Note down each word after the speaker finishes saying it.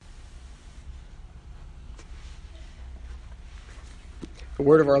The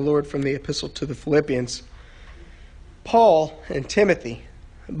word of our Lord from the Epistle to the Philippians. Paul and Timothy,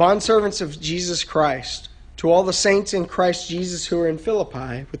 bondservants of Jesus Christ, to all the saints in Christ Jesus who are in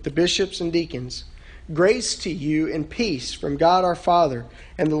Philippi, with the bishops and deacons, grace to you and peace from God our Father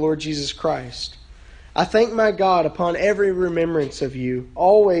and the Lord Jesus Christ. I thank my God upon every remembrance of you,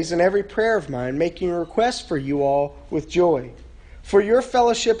 always in every prayer of mine, making a request for you all with joy, for your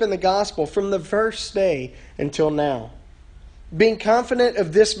fellowship in the gospel from the first day until now. Being confident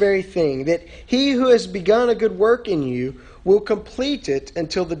of this very thing, that he who has begun a good work in you will complete it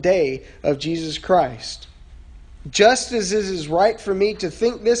until the day of Jesus Christ. Just as it is right for me to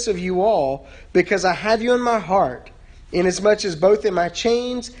think this of you all, because I have you in my heart, inasmuch as both in my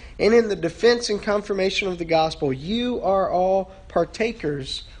chains and in the defense and confirmation of the gospel, you are all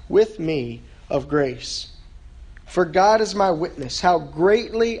partakers with me of grace. For God is my witness, how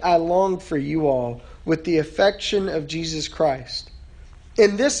greatly I long for you all with the affection of Jesus Christ.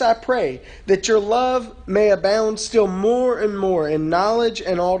 In this I pray, that your love may abound still more and more in knowledge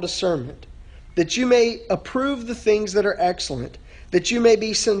and all discernment, that you may approve the things that are excellent, that you may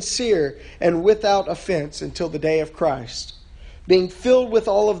be sincere and without offense until the day of Christ, being filled with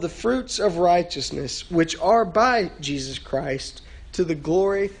all of the fruits of righteousness, which are by Jesus Christ, to the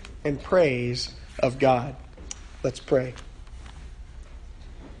glory and praise of God. Let's pray.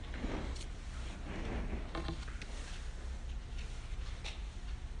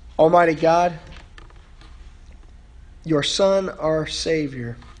 Almighty God, your Son, our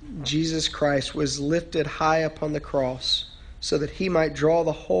Savior, Jesus Christ, was lifted high upon the cross so that he might draw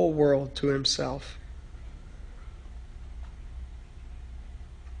the whole world to himself.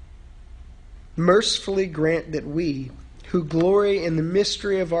 Mercifully grant that we, who glory in the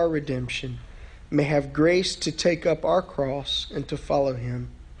mystery of our redemption, may have grace to take up our cross and to follow him,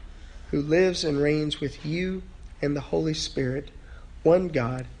 who lives and reigns with you and the Holy Spirit, one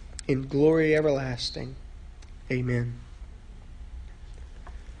God, in glory everlasting. Amen.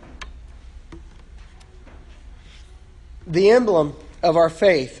 The emblem of our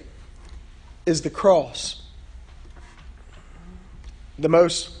faith is the cross, the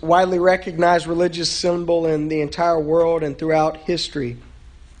most widely recognized religious symbol in the entire world and throughout history.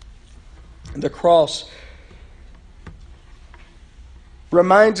 The cross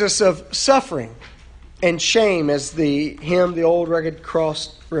reminds us of suffering and shame, as the hymn, The Old Rugged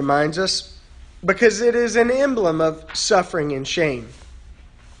Cross, reminds us, because it is an emblem of suffering and shame.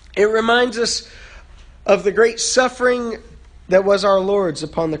 It reminds us of the great suffering that was our Lord's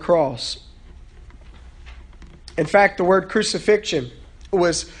upon the cross. In fact, the word crucifixion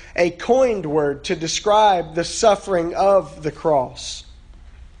was a coined word to describe the suffering of the cross.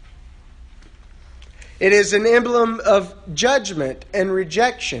 It is an emblem of judgment and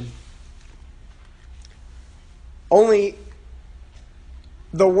rejection. Only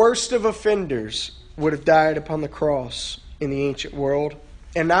the worst of offenders would have died upon the cross in the ancient world.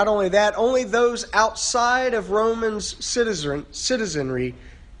 And not only that, only those outside of Roman's citizenry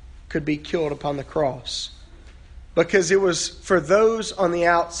could be killed upon the cross. Because it was for those on the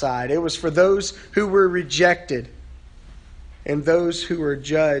outside. It was for those who were rejected and those who were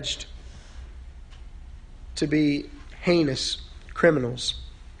judged to be heinous criminals.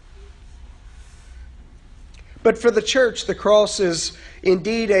 But for the church, the cross is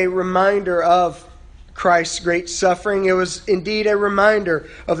indeed a reminder of Christ's great suffering. It was indeed a reminder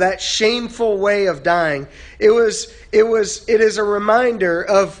of that shameful way of dying. It is a reminder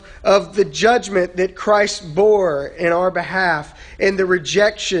of the judgment that Christ bore in our behalf and the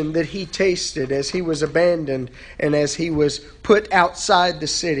rejection that he tasted as he was abandoned and as he was put outside the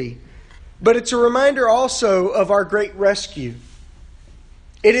city. But it's a reminder also of our great rescue.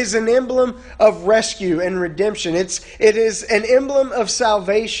 It is an emblem of rescue and redemption. It is an emblem of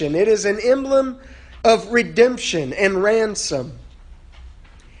salvation. It is an emblem of redemption and ransom.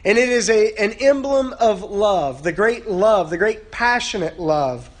 And it is an emblem of love, the great passionate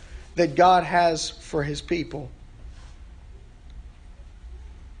love that God has for his people.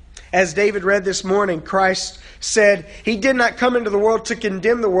 As David read this morning, Christ said he did not come into the world to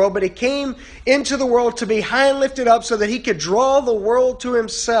condemn the world, but he came into the world to be high and lifted up so that he could draw the world to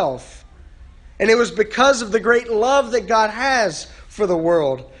himself. And it was because of the great love that God has for the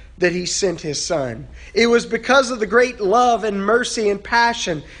world that he sent his Son. It was because of the great love and mercy and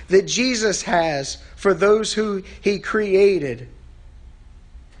passion that Jesus has for those who he created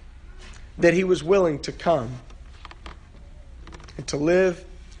that he was willing to come and to live,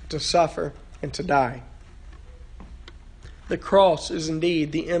 to suffer, and to die. The cross is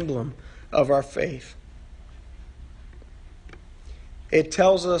indeed the emblem of our faith. It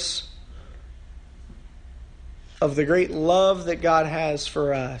tells us of the great love that God has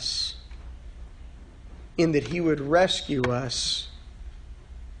for us, in that He would rescue us,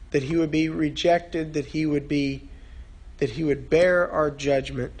 that He would be rejected, that He would bear our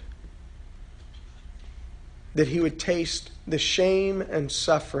judgment, that He would taste the shame and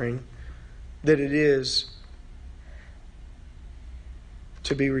suffering that it is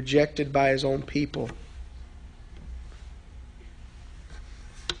to be rejected by His own people.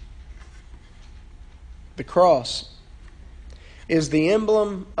 The cross is the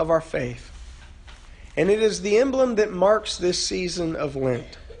emblem of our faith. And it is the emblem that marks this season of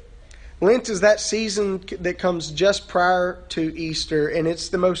Lent. Lent is that season that comes just prior to Easter, and it's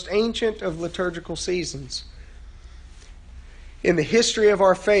the most ancient of liturgical seasons. In the history of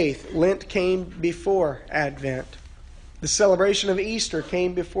our faith, Lent came before Advent. The celebration of Easter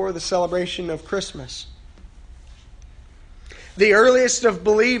came before the celebration of Christmas. The earliest of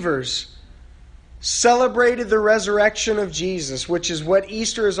believers celebrated the resurrection of Jesus, which is what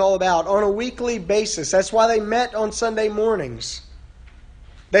Easter is all about, on a weekly basis. That's why they met on Sunday mornings.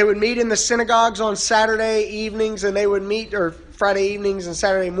 They would meet in the synagogues on Saturday evenings, and they would meet, or Friday evenings and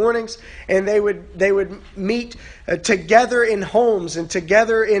Saturday mornings, and they would meet together in homes and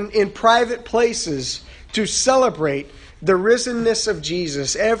together in private places to celebrate the risenness of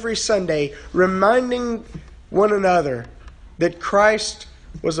Jesus every Sunday, reminding one another that Christ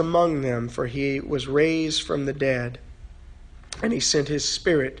was among them, for He was raised from the dead, and He sent His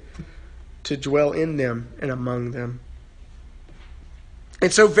Spirit to dwell in them and among them.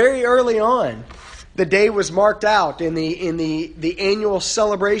 And so very early on, the day was marked out in the annual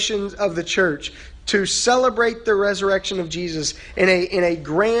celebrations of the church to celebrate the resurrection of Jesus in a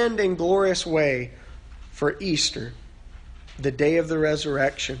grand and glorious way for Easter, the day of the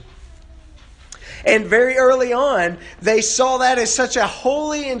resurrection. And very early on, they saw that as such a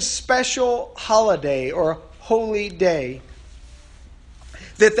holy and special holiday or holy day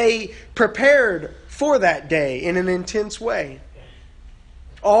that they prepared for that day in an intense way.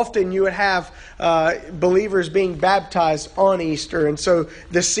 Often you would have believers being baptized on Easter, and so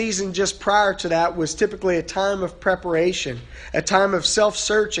the season just prior to that was typically a time of preparation, a time of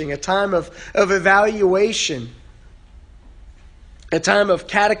self-searching, a time of evaluation, a time of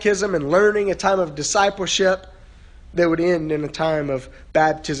catechism and learning, a time of discipleship that would end in a time of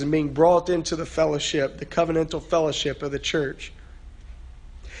baptism, being brought into the fellowship, the covenantal fellowship of the church.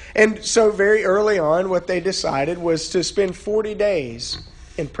 And so very early on, what they decided was to spend 40 days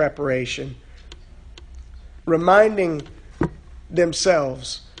in preparation, reminding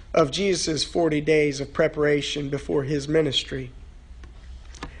themselves of Jesus' 40 days of preparation before His ministry.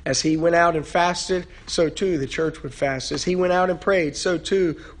 As He went out and fasted, so too the church would fast. As He went out and prayed, so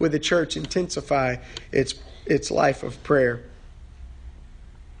too would the church intensify its life of prayer.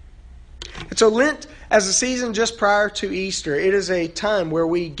 And so Lent, as a season just prior to Easter, it is a time where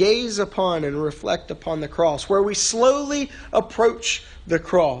we gaze upon and reflect upon the cross, where we slowly approach the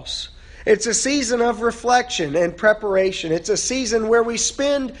cross. It's a season of reflection and preparation. It's a season where we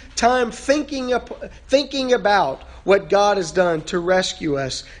spend time thinking about what God has done to rescue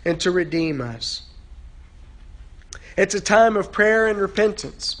us and to redeem us. It's a time of prayer and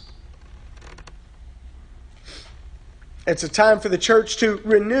repentance. It's a time for the church to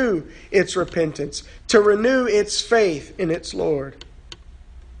renew its repentance, to renew its faith in its Lord.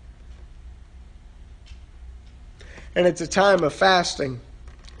 And it's a time of fasting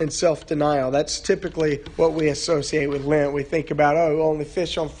and self-denial. That's typically what we associate with Lent. We think about, only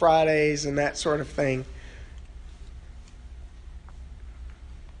fish on Fridays and that sort of thing.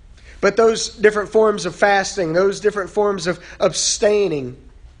 But those different forms of fasting, those different forms of abstaining,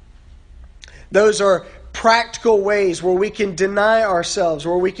 those are practical ways where we can deny ourselves,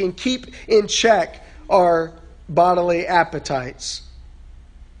 where we can keep in check our bodily appetites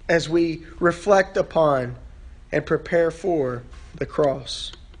as we reflect upon and prepare for the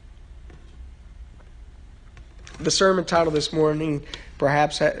cross. The sermon title this morning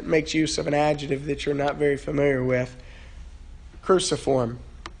perhaps makes use of an adjective that you're not very familiar with: cruciform.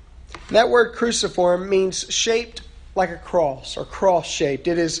 That word cruciform means shaped like a cross, or cross-shaped.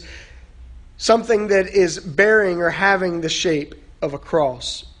 It is something that is bearing or having the shape of a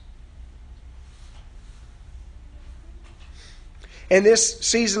cross. In this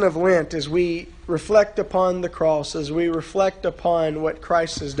season of Lent, as we reflect upon the cross, as we reflect upon what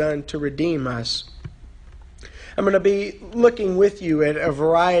Christ has done to redeem us, I'm going to be looking with you at a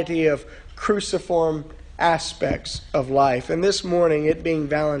variety of cruciform aspects of life. And this morning, it being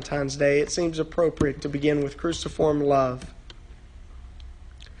Valentine's Day, it seems appropriate to begin with cruciform love.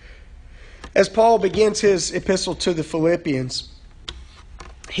 As Paul begins his epistle to the Philippians,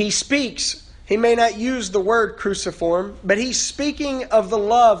 he speaks he may not use the word cruciform, but he's speaking of the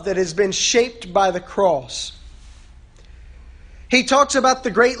love that has been shaped by the cross. He talks about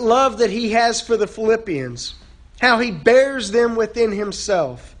the great love that he has for the Philippians, how he bears them within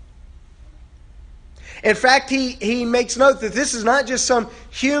himself. In fact, he makes note that this is not just some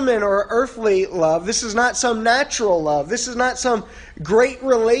human or earthly love. This is not some natural love. This is not some great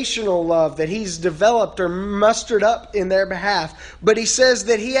relational love that he's developed or mustered up in their behalf. But he says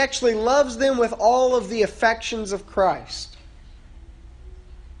that he actually loves them with all of the affections of Christ.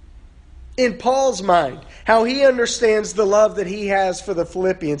 In Paul's mind, how he understands the love that he has for the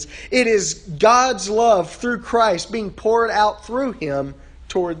Philippians, it is God's love through Christ being poured out through him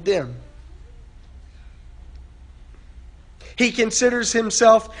toward them. He considers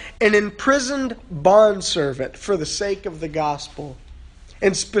himself an imprisoned bondservant for the sake of the gospel,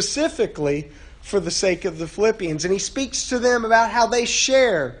 and specifically for the sake of the Philippians. And he speaks to them about how they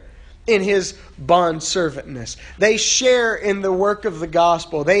share in his bondservantness. They share in the work of the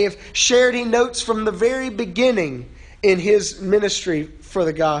gospel. They have shared, he notes, from the very beginning in his ministry for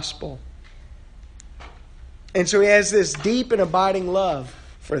the gospel. And so he has this deep and abiding love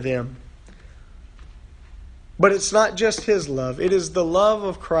for them. But it's not just his love. It is the love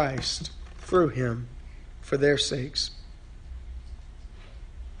of Christ through him for their sakes.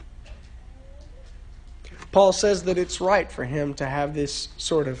 Paul says that it's right for him to have this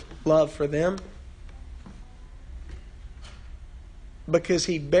sort of love for them because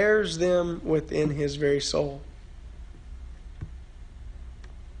he bears them within his very soul.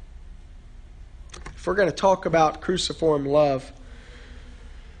 If we're going to talk about cruciform love,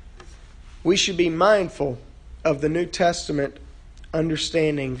 we should be mindful of the New Testament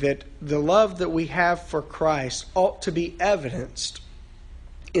understanding that the love that we have for Christ ought to be evidenced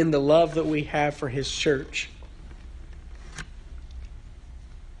in the love that we have for his church.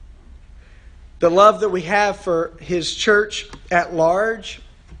 The love that we have for his church at large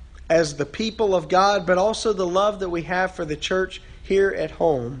as the people of God, but also the love that we have for the church here at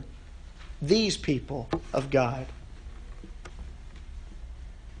home, these people of God.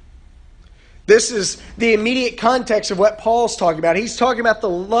 This is the immediate context of what Paul's talking about. He's talking about the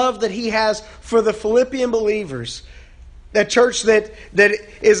love that he has for the Philippian believers. That church that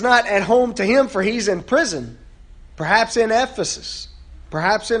is not at home to him, for he's in prison. Perhaps in Ephesus.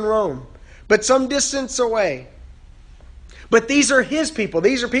 Perhaps in Rome. But some distance away. But these are his people.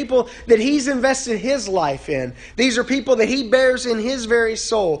 These are people that he's invested his life in. These are people that he bears in his very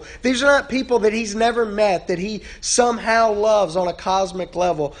soul. These are not people that he's never met, that he somehow loves on a cosmic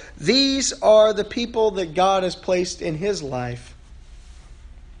level. These are the people that God has placed in his life.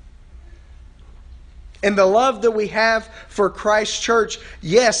 And the love that we have for Christ's church,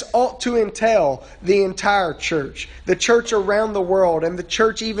 yes, ought to entail the entire church. The church around the world and the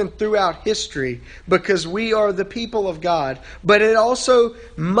church even throughout history. Because we are the people of God. But it also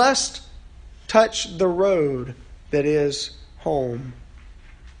must touch the road that is home.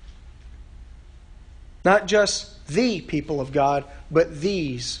 Not just the people of God, but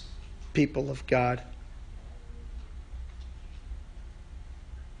these people of God.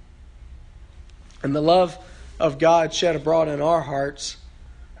 And the love of God shed abroad in our hearts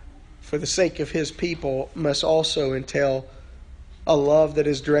for the sake of his people must also entail a love that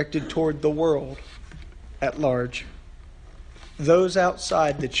is directed toward the world at large. Those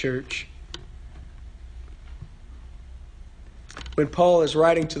outside the church. When Paul is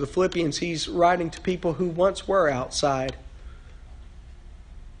writing to the Philippians, he's writing to people who once were outside.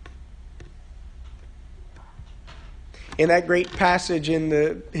 In that great passage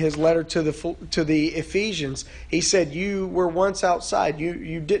in his letter to the Ephesians, he said, you were once outside.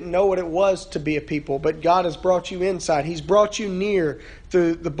 You didn't know what it was to be a people, but God has brought you inside. He's brought you near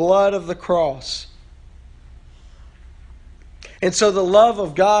through the blood of the cross. And so the love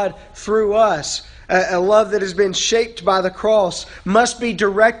of God through us, a love that has been shaped by the cross, must be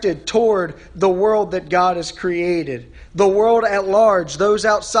directed toward the world that God has created. The world at large, those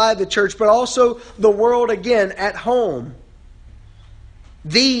outside the church, but also the world again at home.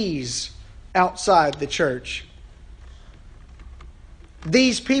 These outside the church.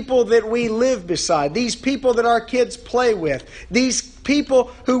 These people that we live beside. These people that our kids play with. These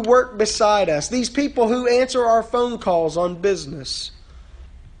people who work beside us. These people who answer our phone calls on business.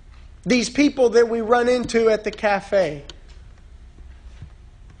 These people that we run into at the cafe.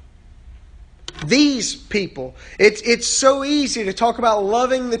 These people. It's so easy to talk about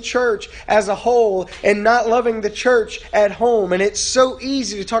loving the church as a whole and not loving the church at home. And it's so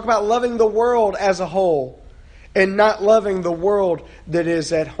easy to talk about loving the world as a whole and not loving the world that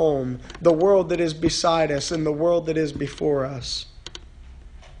is at home, the world that is beside us, and the world that is before us.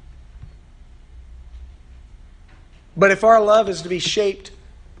 But if our love is to be shaped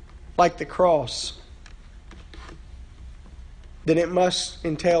like the cross, then it must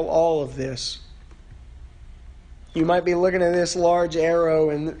entail all of this. You might be looking at this large arrow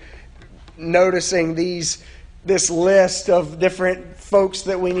and noticing this list of different folks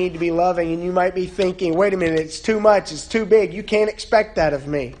that we need to be loving, and you might be thinking, wait a minute, it's too much, it's too big, you can't expect that of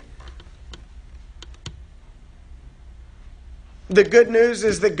me. The good news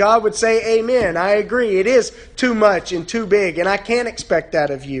is that God would say, amen, I agree, it is too much and too big, and I can't expect that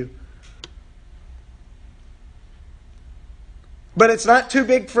of you. But it's not too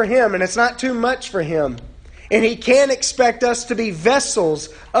big for Him, and it's not too much for Him. And He can expect us to be vessels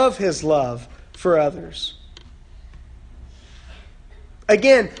of His love for others.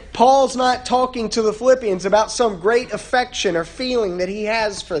 Again, Paul's not talking to the Philippians about some great affection or feeling that he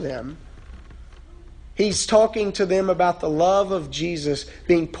has for them. He's talking to them about the love of Jesus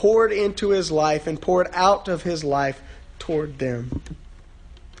being poured into His life and poured out of His life toward them.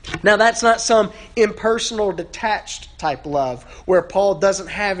 Now, that's not some impersonal, detached type love where Paul doesn't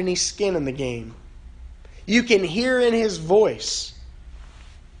have any skin in the game. You can hear in his voice.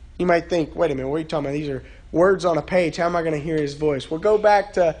 You might think, wait a minute, what are you talking about? These are words on a page. How am I going to hear his voice? Well, go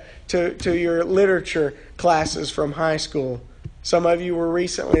back to your literature classes from high school. Some of you were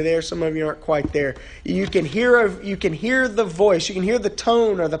recently there. Some of you aren't quite there. You can hear the voice. You can hear the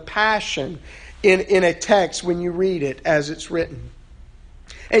tone or the passion in a text when you read it as it's written.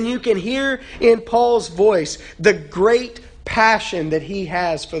 And you can hear in Paul's voice the great passion that he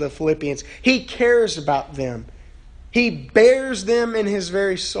has for the Philippians. He cares about them. He bears them in his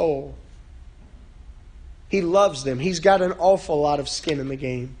very soul. He loves them. He's got an awful lot of skin in the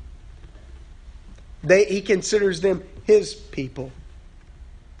game. He considers them his people.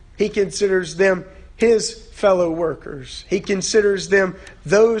 He considers them his fellow workers. He considers them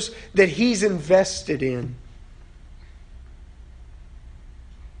those that he's invested in.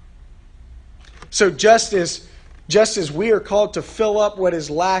 So just as we are called to fill up what is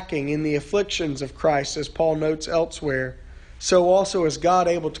lacking in the afflictions of Christ, as Paul notes elsewhere, so also is God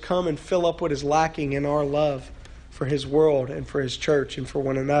able to come and fill up what is lacking in our love for His world and for His church and for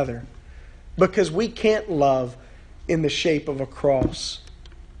one another. Because we can't love in the shape of a cross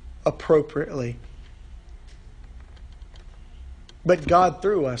appropriately. But God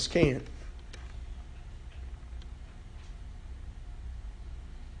through us can.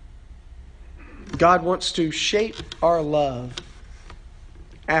 God wants to shape our love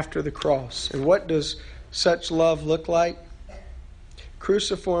after the cross. And what does such love look like?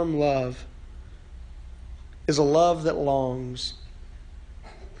 Cruciform love is a love that longs.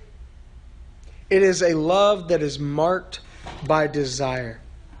 It is a love that is marked by desire.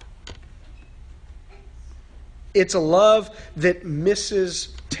 It's a love that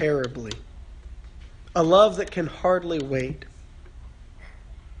misses terribly. A love that can hardly wait.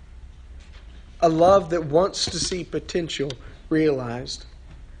 A love that wants to see potential realized.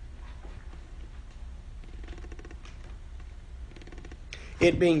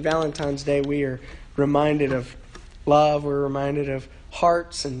 It being Valentine's Day, we are reminded of love. We're reminded of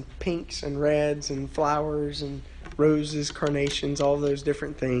hearts and pinks and reds and flowers and roses, carnations, all those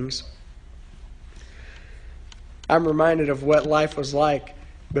different things. I'm reminded of what life was like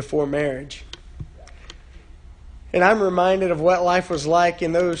before marriage. And I'm reminded of what life was like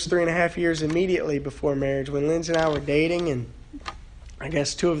in those 3.5 years immediately before marriage when Lindsay and I were dating, and I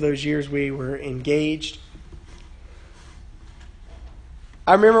guess 2 of those years we were engaged.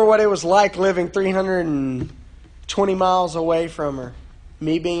 I remember what it was like living 320 miles away from her.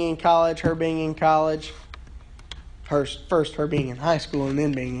 Me being in college, her being in college. First her being in high school and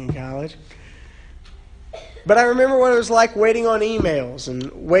then being in college. But I remember what it was like waiting on emails and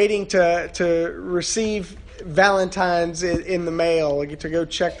waiting to receive Valentine's in the mail, to go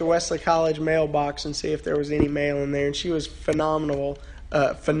check the Wesley College mailbox and see if there was any mail in there. And she was phenomenal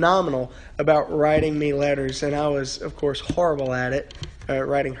about writing me letters, and I was, of course, horrible at it,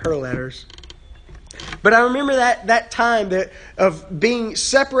 writing her letters. But I remember that time of being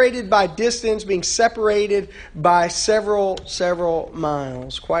separated by distance, being separated by several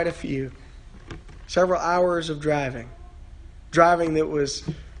miles, quite a few, several hours of driving that was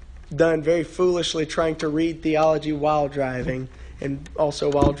done very foolishly, trying to read theology while driving, and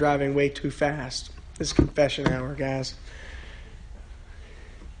also while driving way too fast. This is confession hour, guys.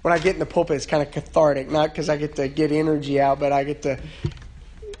 When I get in the pulpit, it's kind of cathartic, not because I get to get energy out, but I get to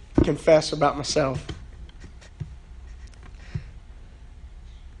confess about myself.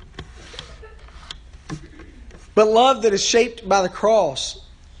 But love that is shaped by the cross,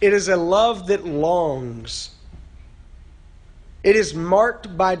 it is a love that longs. It is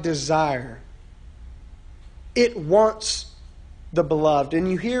marked by desire. It wants the beloved.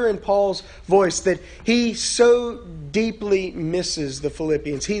 And you hear in Paul's voice that he so deeply misses the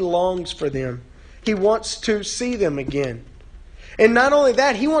Philippians. He longs for them. He wants to see them again. And not only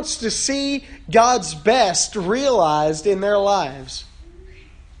that, he wants to see God's best realized in their lives.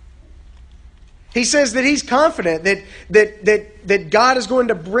 He says that he's confident that God is going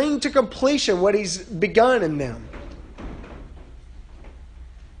to bring to completion what he's begun in them.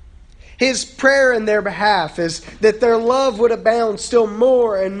 His prayer in their behalf is that their love would abound still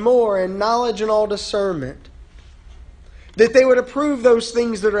more and more in knowledge and all discernment. That they would approve those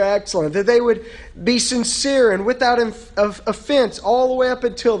things that are excellent. That they would be sincere and without offense all the way up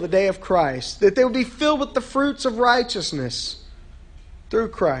until the day of Christ. That they would be filled with the fruits of righteousness through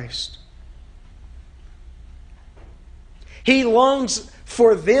Christ. He longs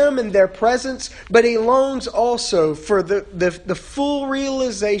for them and their presence, but he longs also for the full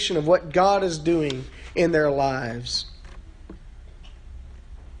realization of what God is doing in their lives.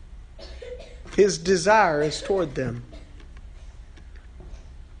 His desire is toward them.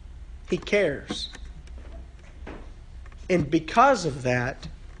 He cares. And because of that,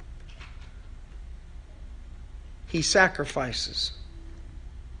 he sacrifices.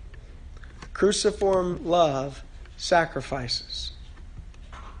 Cruciform love sacrifices.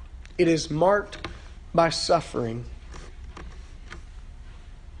 It is marked by suffering.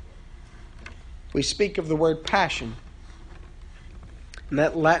 We speak of the word passion, and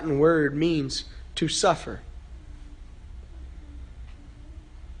that Latin word means to suffer.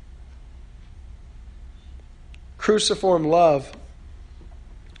 Cruciform love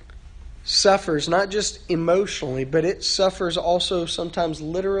suffers not just emotionally, but it suffers also sometimes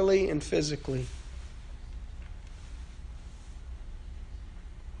literally and physically.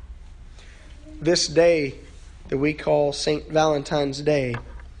 This day that we call St. Valentine's Day,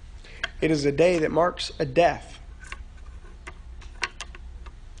 it is a day that marks a death.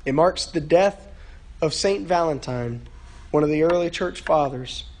 It marks the death of St. Valentine, one of the early church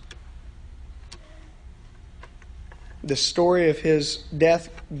fathers. The story of his death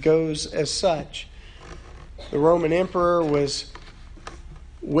goes as such. The Roman emperor was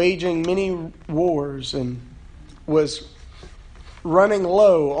waging many wars and was running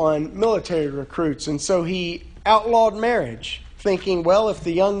low on military recruits, and so he outlawed marriage, thinking, well, if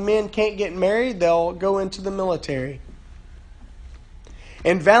the young men can't get married, they'll go into the military.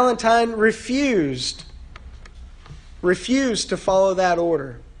 And Valentine refused to follow that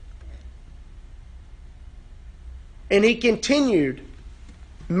order. And he continued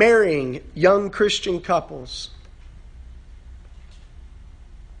marrying young Christian couples.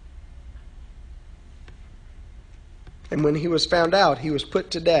 And when he was found out, he was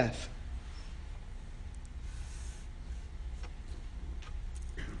put to death.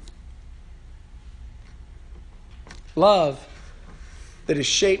 Love that is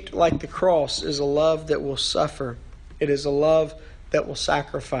shaped like the cross is a love that will suffer. It is a love that will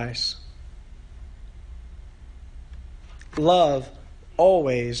sacrifice. Love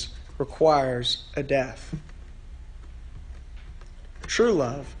always requires a death. True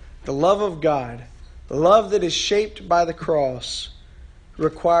love, the love of God, the love that is shaped by the cross,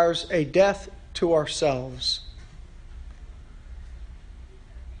 requires a death to ourselves.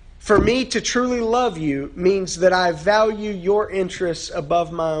 For me to truly love you means that I value your interests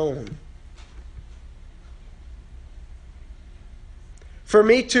above my own. For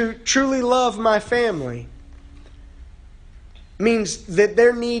me to truly love my family means that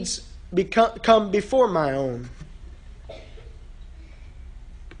their needs come before my own.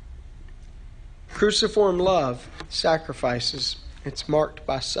 Cruciform love sacrifices. It's marked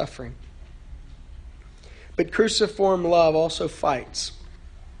by suffering. But cruciform love also fights.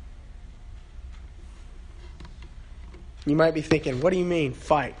 You might be thinking, what do you mean,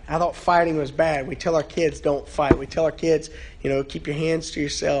 fight? I thought fighting was bad. We tell our kids, don't fight. We tell our kids, keep your hands to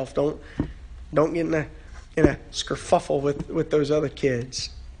yourself. Don't get in a skerfuffle with those other kids.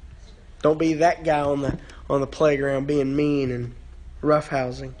 Don't be that guy on the playground being mean and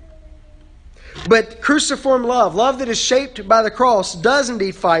roughhousing. But cruciform love that is shaped by the cross, does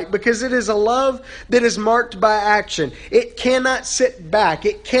indeed fight, because it is a love that is marked by action. It cannot sit back.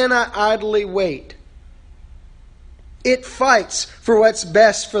 It cannot idly wait. It fights for what's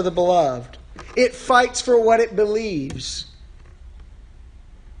best for the beloved. It fights for what it believes.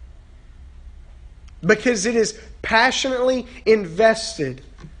 Because it is passionately invested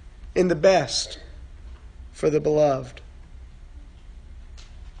in the best for the beloved.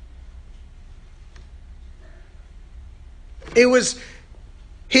 It was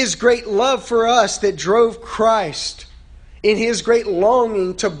His great love for us that drove Christ in His great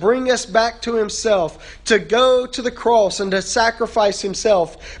longing to bring us back to Himself, to go to the cross and to sacrifice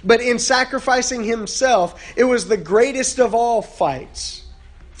Himself. But in sacrificing Himself, it was the greatest of all fights,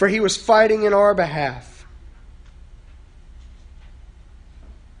 for He was fighting in our behalf.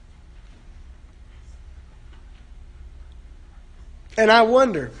 And I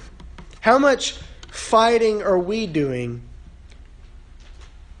wonder, how much fighting are we doing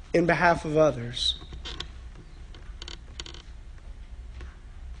in behalf of others?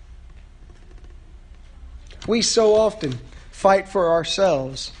 We so often fight for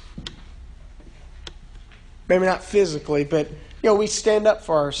ourselves. Maybe not physically, but we stand up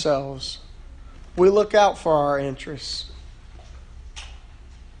for ourselves. We look out for our interests.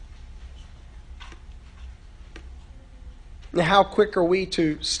 Now, how quick are we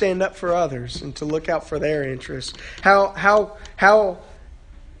to stand up for others and to look out for their interests? How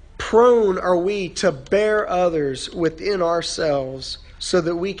prone are we to bear others within ourselves so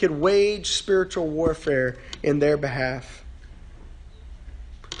that we could wage spiritual warfare in their behalf?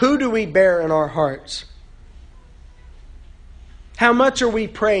 Who do we bear in our hearts? How much are we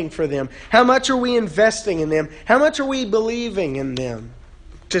praying for them? How much are we investing in them? How much are we believing in them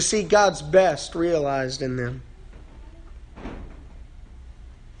to see God's best realized in them?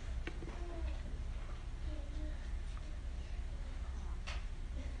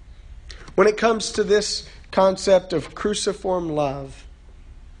 When it comes to this concept of cruciform love,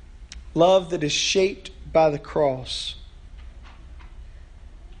 love that is shaped by the cross,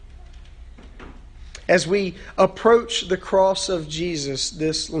 as we approach the cross of Jesus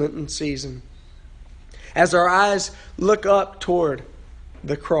this Lenten season, as our eyes look up toward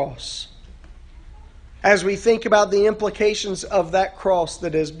the cross, as we think about the implications of that cross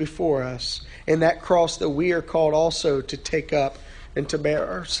that is before us, and that cross that we are called also to take up and to bear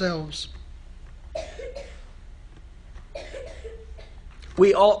ourselves,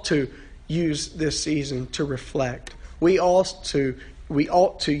 we ought to use this season to reflect. We ought to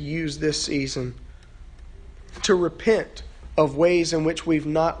use this season to repent of ways in which we've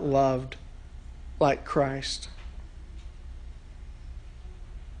not loved like Christ.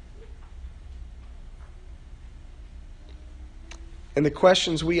 And the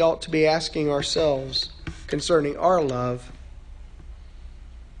questions we ought to be asking ourselves concerning our love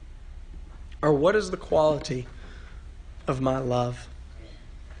are, what is the quality of my love?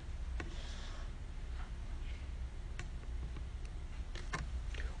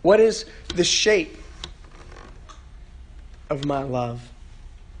 What is the shape of my love?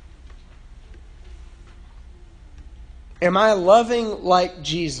 Am I loving like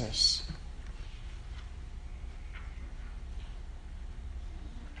Jesus?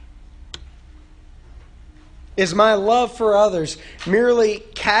 Is my love for others merely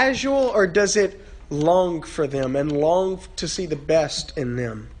casual, or does it long for them and long to see the best in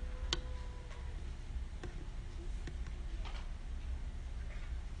them?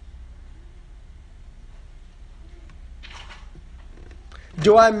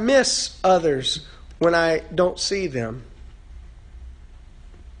 Do I miss others when I don't see them?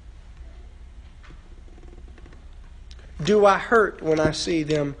 Do I hurt when I see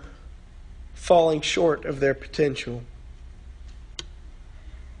them falling short of their potential?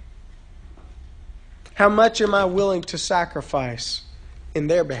 How much am I willing to sacrifice in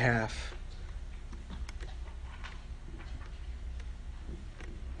their behalf?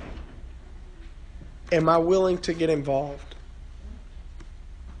 Am I willing to get involved?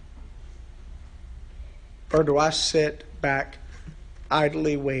 Or do I sit back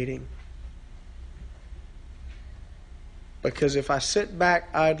idly waiting? Because if I sit back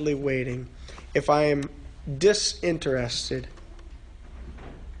idly waiting, if I am disinterested,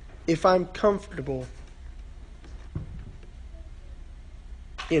 if I'm comfortable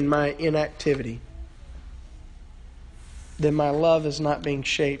in my inactivity, then my love is not being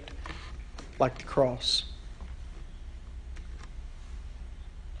shaped like the cross.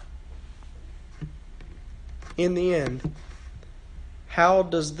 In the end, how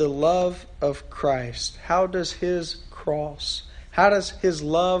does the love of Christ, how does His cross, how does His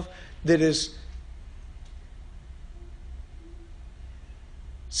love that is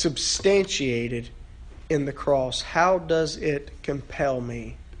substantiated in the cross, how does it compel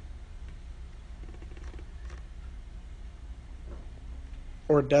me?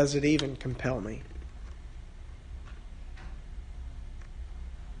 Or does it even compel me?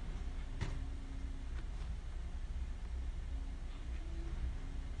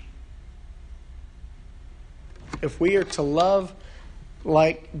 If we are to love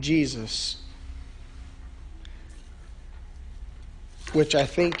like Jesus, which I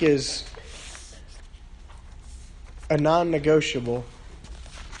think is a non-negotiable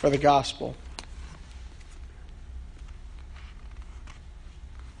for the gospel,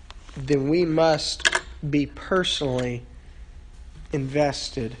 then we must be personally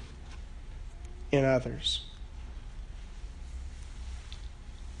invested in others.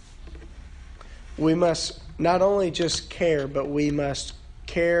 We must not only just care, but we must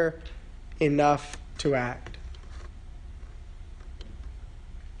care enough to act.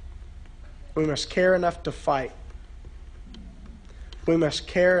 We must care enough to fight. We must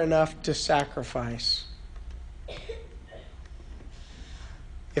care enough to sacrifice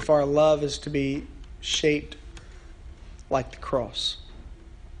if our love is to be shaped like the cross.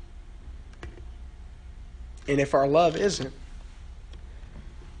 And if our love isn't,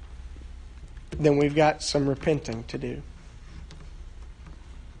 then we've got some repenting to do.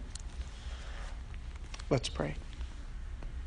 Let's pray.